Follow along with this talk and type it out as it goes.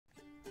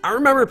I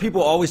remember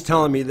people always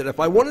telling me that if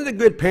I wanted a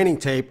good painting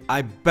tape,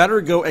 I better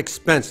go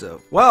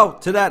expensive. Well,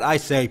 to that I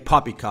say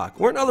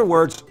poppycock, or in other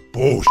words,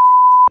 bullshit.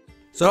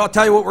 So I'll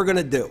tell you what we're going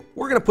to do.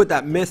 We're going to put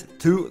that myth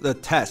to the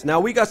test. Now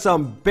we got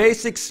some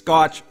basic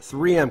Scotch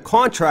 3M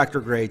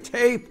contractor grade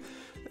tape,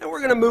 and we're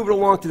going to move it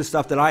along to the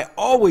stuff that I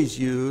always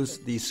use,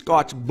 the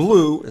Scotch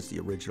Blue as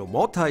the original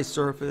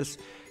multi-surface,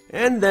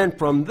 and then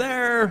from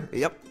there,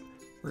 yep,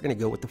 we're going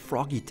to go with the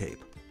froggy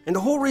tape. And the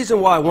whole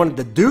reason why I wanted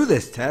to do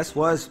this test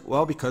was,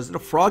 well, because of the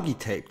froggy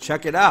tape.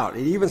 Check it out.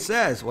 It even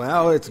says,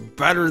 well, it's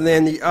better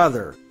than the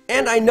other.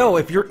 And I know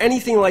if you're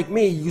anything like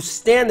me, you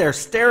stand there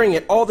staring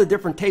at all the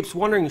different tapes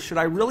wondering, should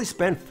I really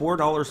spend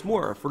 $4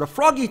 more? For the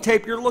froggy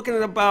tape, you're looking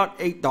at about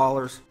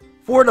 $8.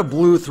 For the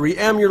Blue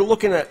 3M, you're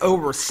looking at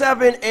over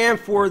 $7. And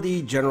for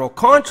the general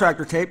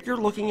contractor tape, you're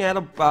looking at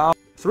about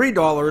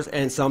 $3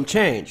 and some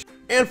change.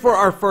 And for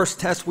our first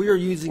test, we are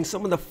using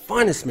some of the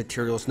finest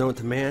materials known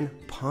to man,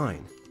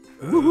 pine.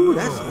 Ooh,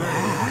 that's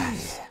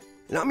nice.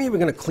 And I'm even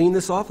going to clean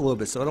this off a little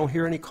bit so I don't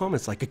hear any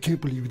comments like, I can't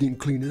believe you didn't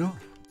clean it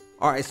off.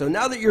 Alright, so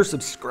now that you're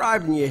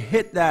subscribed and you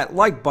hit that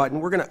like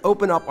button, we're going to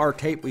open up our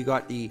tape. We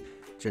got the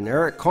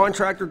generic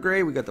contractor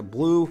grade, we got the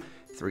Blue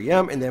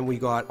 3M, and then we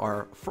got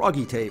our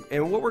froggy tape.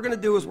 And what we're going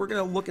to do is we're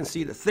going to look and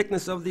see the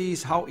thickness of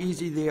these, how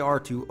easy they are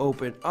to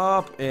open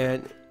up,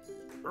 and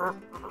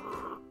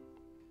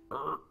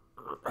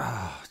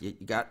you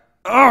got,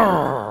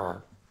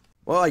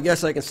 well, I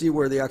guess I can see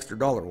where the extra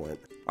dollar went.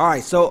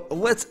 Alright, so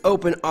let's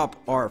open up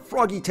our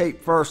froggy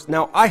tape first.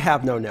 Now, I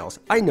have no nails.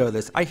 I know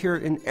this. I hear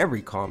it in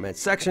every comment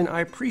section.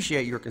 I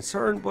appreciate your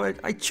concern, but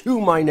I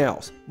chew my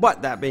nails.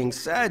 But that being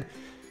said,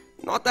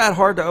 not that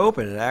hard to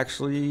open. It's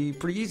actually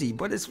pretty easy,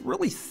 but it's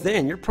really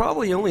thin. You're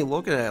probably only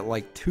looking at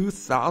like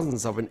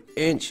 2/1000ths of an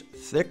inch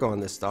thick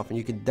on this stuff, and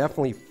you can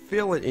definitely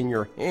feel it in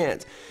your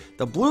hands.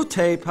 The blue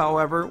tape,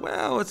 however,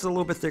 well, it's a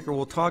little bit thicker.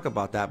 We'll talk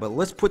about that, but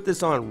let's put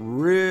this on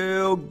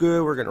real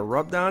good. We're going to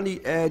rub down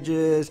the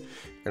edges.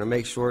 We're going to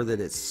make sure that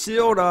it's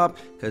sealed up,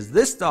 because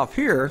this stuff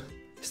here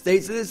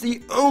states that it's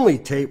the only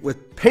tape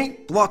with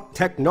paint block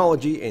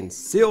technology and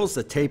seals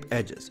the tape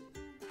edges.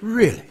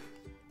 Really?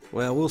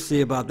 Well, we'll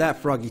see about that,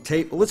 froggy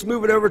tape. But let's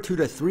move it over to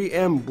the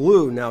 3M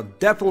Blue. Now,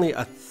 definitely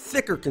a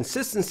thicker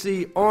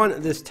consistency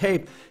on this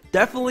tape.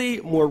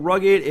 Definitely more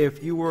rugged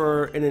if you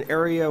were in an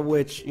area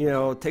which, you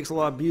know, takes a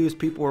lot of abuse,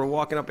 people are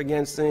walking up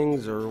against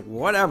things or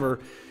whatever.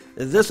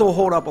 This will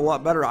hold up a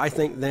lot better, I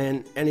think,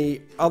 than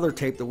any other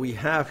tape that we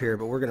have here.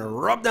 But we're going to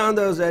rub down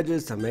those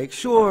edges to make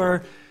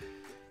sure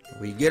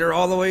we get her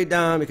all the way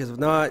down, because if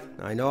not,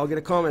 I know I'll get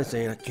a comment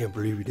saying, I can't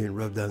believe you didn't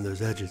rub down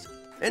those edges.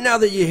 And now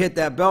that you hit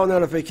that bell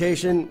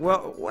notification,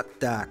 well, what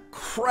the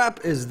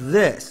crap is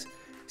this?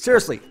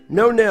 Seriously,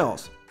 no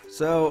nails.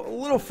 So a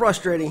little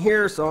frustrating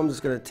here, so I'm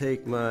just going to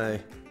take my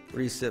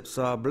recip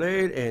saw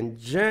blade and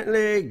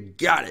gently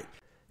got it.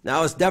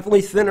 Now it's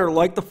definitely thinner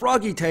like the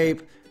froggy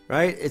tape,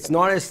 right? It's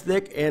not as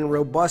thick and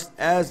robust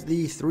as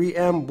the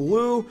 3M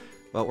Blue,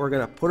 but we're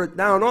going to put it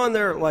down on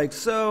there like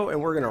so,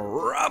 and we're going to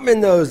rub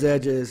in those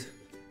edges,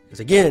 because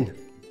again,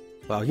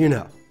 well, you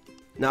know.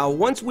 Now,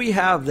 once we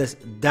have this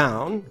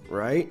down,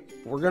 right,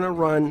 we're going to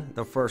run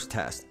the first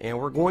test, and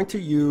we're going to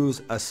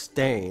use a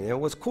stain.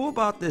 And what's cool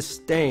about this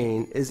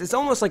stain is it's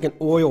almost like an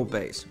oil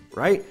base,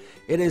 right?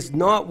 It is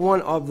not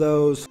one of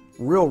those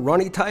real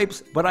runny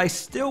types, but I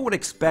still would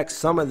expect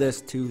some of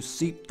this to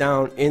seep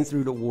down in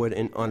through the wood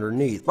and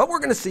underneath. But we're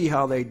going to see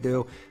how they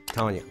do. I'm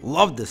telling you,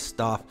 love this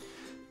stuff.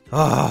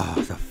 Ah,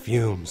 the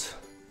fumes.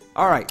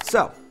 All right,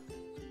 so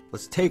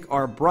let's take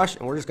our brush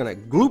and we're just going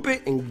to gloop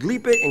it and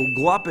gleep it and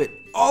glop it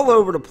all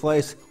over the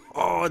place.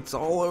 Oh, it's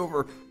all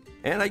over.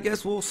 And I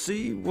guess we'll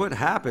see what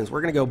happens.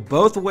 We're going to go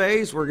both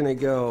ways. We're going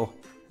to go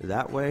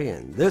that way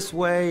and this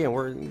way, and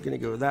we're going to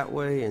go that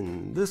way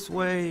and this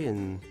way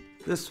and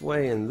this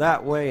way and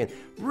that way, and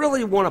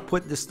really want to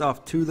put this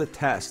stuff to the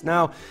test.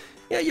 Now,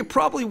 yeah, you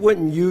probably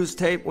wouldn't use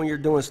tape when you're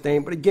doing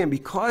stain, but again,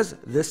 because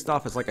this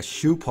stuff is like a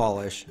shoe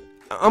polish,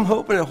 I'm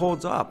hoping it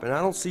holds up, and I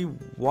don't see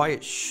why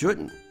it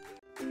shouldn't.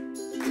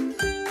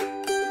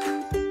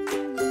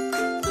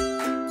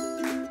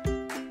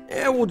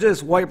 And we'll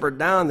just wipe her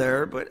down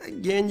there, but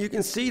again, you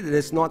can see that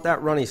it's not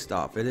that runny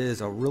stuff. It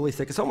is a really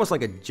thick, it's almost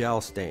like a gel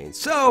stain.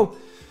 So,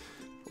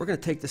 we're going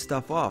to take this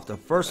stuff off. The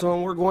first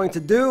one we're going to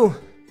do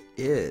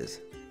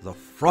is the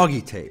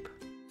froggy tape.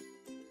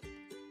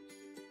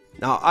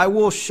 Now, I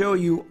will show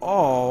you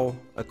all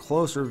a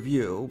closer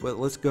view, but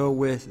let's go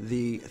with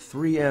the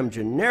 3M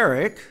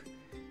generic,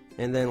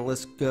 and then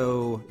let's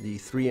go the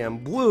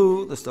 3M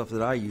Blue, the stuff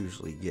that I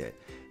usually get.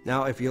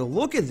 Now, if you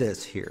look at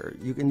this here,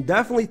 you can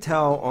definitely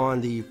tell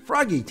on the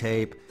froggy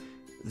tape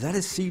that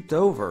is seeped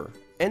over.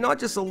 And not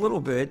just a little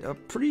bit, a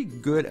pretty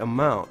good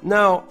amount.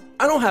 Now,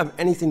 I don't have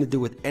anything to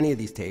do with any of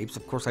these tapes.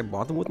 Of course, I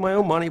bought them with my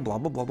own money, blah,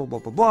 blah, blah, blah, blah,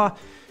 blah, blah.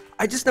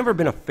 I just never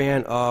been a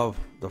fan of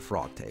the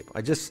frog tape.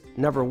 I just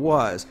never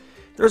was.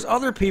 There's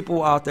other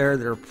people out there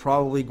that are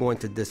probably going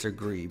to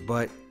disagree,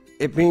 but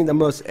it being the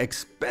most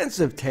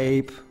expensive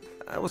tape,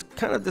 I was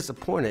kind of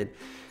disappointed.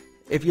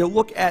 If you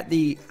look at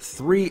the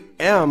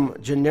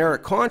 3M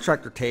generic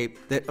contractor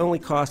tape that only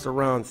costs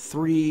around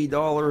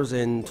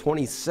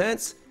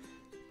 $3.20,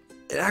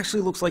 it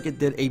actually looks like it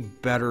did a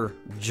better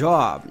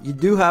job. You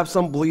do have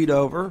some bleed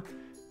over,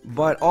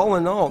 but all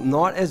in all,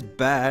 not as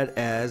bad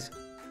as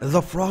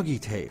the Froggy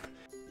tape.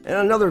 And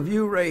another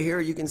view right here,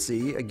 you can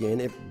see,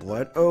 again, it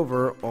bled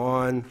over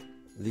on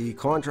the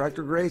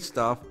contractor grade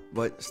stuff,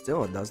 but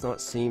still it does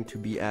not seem to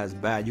be as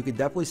bad. You can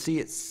definitely see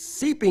it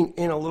seeping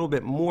in a little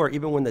bit more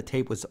even when the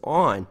tape was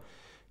on,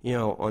 you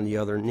know, on the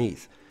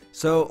underneath.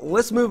 So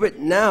let's move it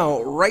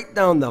now right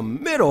down the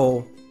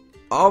middle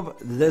of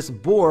this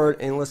board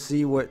and let's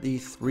see what the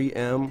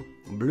 3M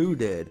blue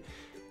did.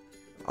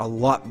 A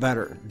lot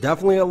better,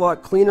 definitely a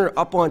lot cleaner.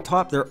 Up on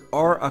top there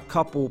are a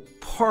couple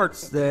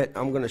parts that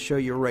I'm going to show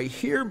you right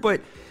here, but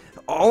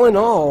all in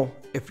all,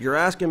 if you're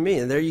asking me,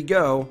 and there you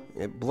go,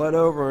 it bled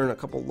over in a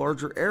couple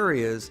larger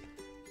areas,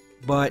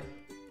 but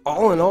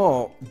all in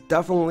all,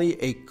 definitely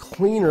a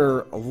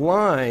cleaner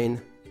line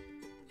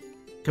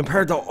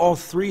compared to all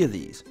three of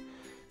these.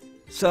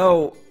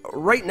 So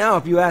right now,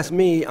 if you ask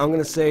me, I'm going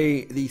to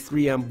say the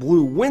 3M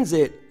blue wins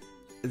it.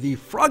 The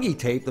Froggy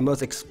tape, the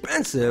most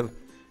expensive,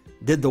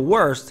 did the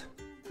worst.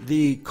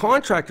 The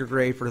contractor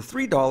grade for the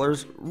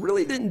 $3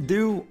 really didn't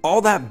do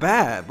all that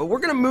bad, but we're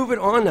going to move it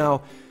on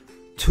now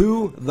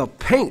to the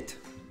paint.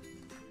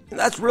 And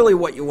that's really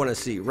what you want to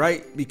see,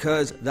 right?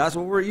 Because that's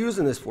what we're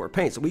using this for,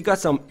 paint. So we got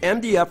some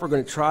MDF. We're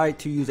going to try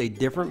to use a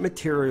different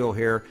material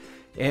here,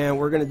 and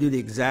we're going to do the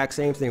exact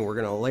same thing. We're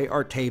going to lay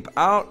our tape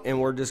out,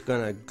 and we're just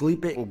going to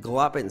gleep it and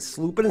glop it and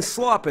sloop it and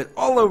slop it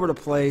all over the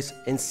place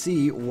and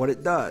see what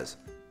it does.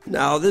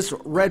 Now this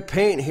red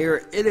paint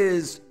here, it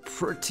is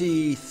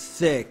pretty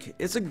thick.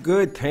 It's a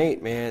good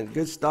paint, man.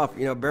 Good stuff.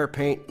 You know, Bear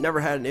paint, never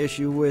had an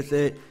issue with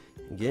it.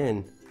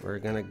 Again, we're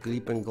going to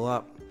gleep and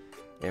glop.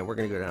 And we're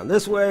going to go down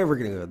this way, we're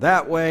going to go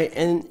that way.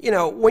 And, you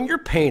know, when you're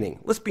painting,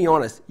 let's be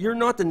honest, you're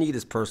not the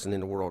neatest person in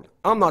the world.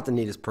 I'm not the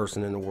neatest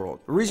person in the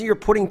world. The reason you're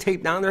putting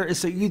tape down there is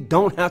so you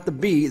don't have to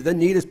be the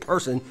neatest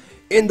person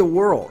in the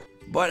world.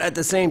 But at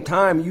the same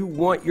time, you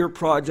want your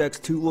projects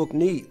to look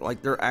neat,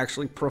 like they're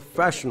actually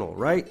professional,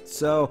 right?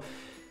 So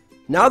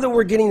now that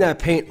we're getting that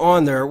paint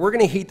on there, we're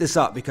going to heat this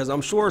up because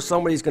I'm sure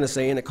somebody's going to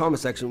say in the comment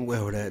section,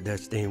 well, that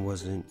stain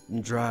wasn't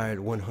dried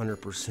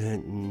 100%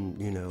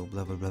 and, you know,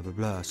 blah, blah, blah, blah,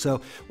 blah.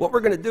 So what we're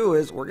going to do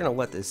is we're going to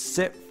let this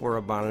sit for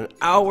about an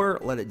hour,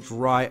 let it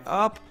dry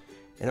up,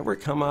 and then we're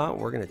going to come out,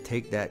 we're going to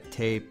take that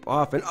tape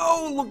off, and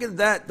oh, look at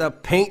that, the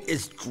paint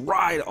is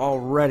dried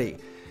already.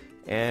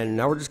 And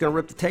now we're just going to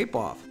rip the tape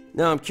off.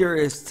 Now I'm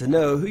curious to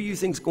know who you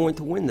think is going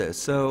to win this.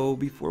 So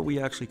before we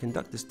actually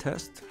conduct this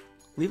test,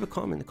 leave a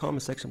comment in the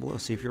comment section below,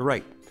 see if you're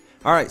right.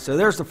 All right, so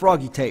there's the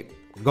Froggy tape,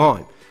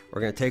 gone. We're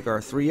going to take our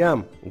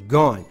 3M,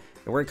 gone.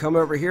 And we're going to come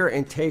over here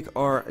and take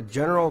our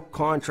general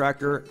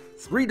contractor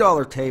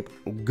 $3 tape,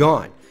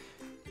 gone.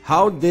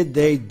 How did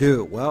they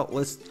do? Well,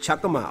 let's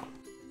check them out.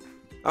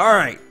 All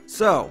right,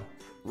 so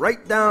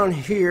right down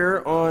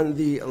here on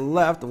the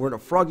left where the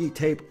Froggy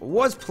tape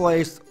was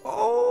placed,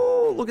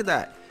 oh, look at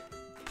that.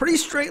 Pretty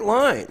straight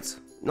lines,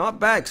 not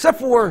bad, except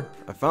for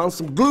I found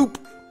some gloop,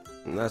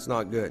 and that's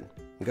not good.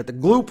 You got the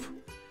gloop,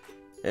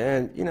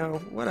 and you know,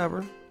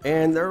 whatever.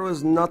 And there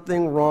was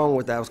nothing wrong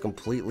with that. It was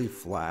completely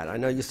flat. I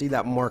know you see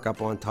that mark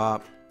up on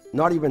top,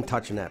 not even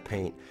touching that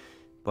paint.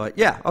 But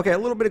yeah, okay, a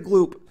little bit of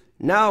gloop.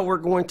 Now we're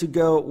going to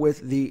go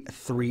with the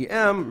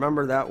 3M.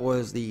 Remember, that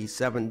was the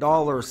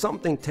 $7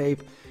 something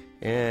tape,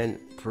 and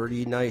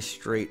pretty nice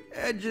straight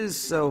edges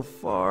so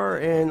far.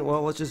 And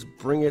well, let's just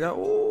bring it up.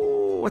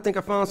 Oh, I think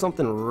I found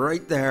something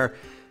right there.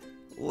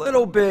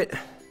 Little bit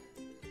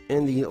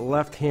in the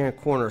left hand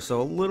corner,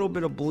 so a little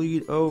bit of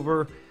bleed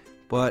over,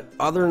 but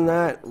other than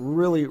that,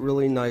 really,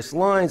 really nice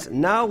lines.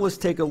 Now let's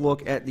take a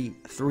look at the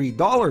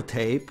 $3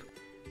 tape,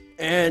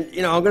 and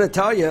you know, I'm gonna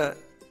tell you,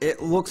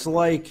 it looks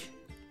like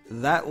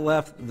that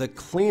left the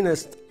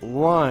cleanest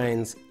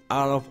lines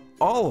out of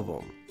all of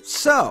them.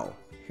 So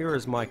here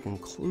is my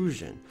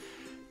conclusion.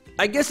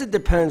 I guess it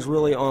depends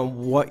really on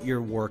what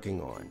you're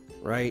working on,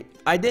 right?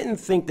 I didn't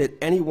think that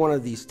any one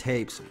of these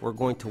tapes were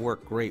going to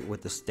work great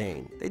with the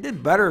stain. They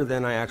did better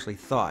than I actually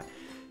thought.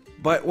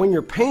 But when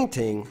you're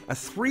painting, a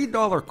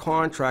 $3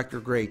 contractor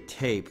grade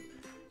tape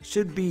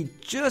should be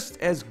just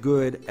as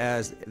good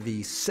as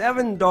the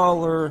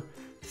 $7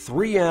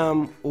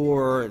 3M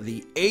or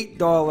the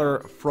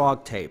 $8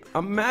 frog tape.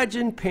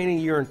 Imagine painting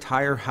your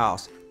entire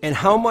house and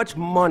how much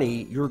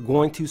money you're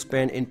going to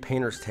spend in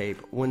painter's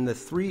tape when the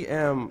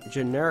 3M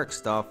generic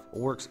stuff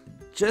works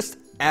just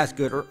as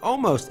good or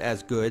almost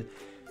as good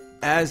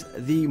as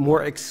the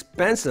more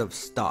expensive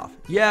stuff.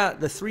 Yeah,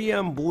 the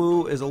 3M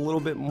blue is a little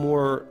bit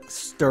more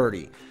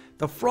sturdy.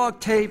 The frog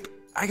tape,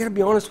 I gotta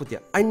be honest with you,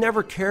 I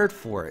never cared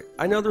for it.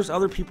 I know there's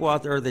other people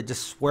out there that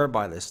just swear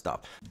by this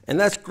stuff, and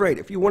that's great.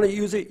 If you want to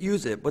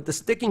use it, but the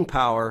sticking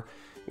power,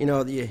 you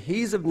know, the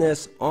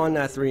adhesiveness on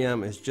that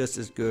 3M is just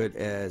as good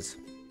as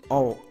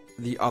all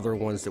the other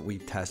ones that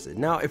we've tested.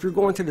 Now, if you're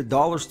going to the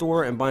dollar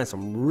store and buying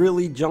some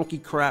really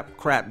junky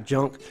crap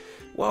junk,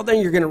 well,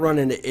 then you're going to run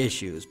into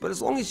issues. But as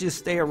long as you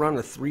stay around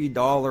the $3,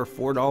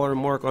 $4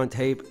 mark on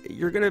tape,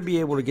 you're going to be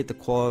able to get the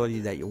quality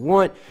that you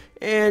want,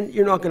 and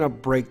you're not going to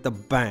break the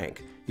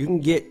bank. You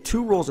can get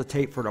 2 rolls of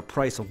tape for the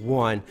price of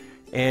 1,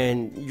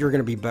 and you're going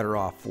to be better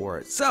off for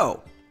it.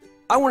 So,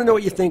 I want to know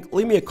what you think.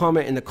 Leave me a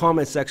comment in the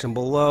comment section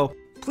below.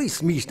 Please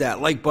smash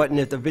that like button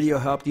if the video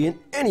helped you in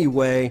any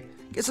way.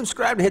 Get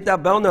subscribed and hit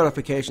that bell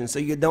notification so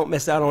you don't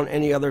miss out on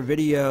any other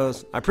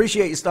videos. I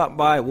appreciate you stopping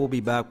by. We'll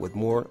be back with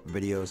more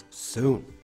videos soon.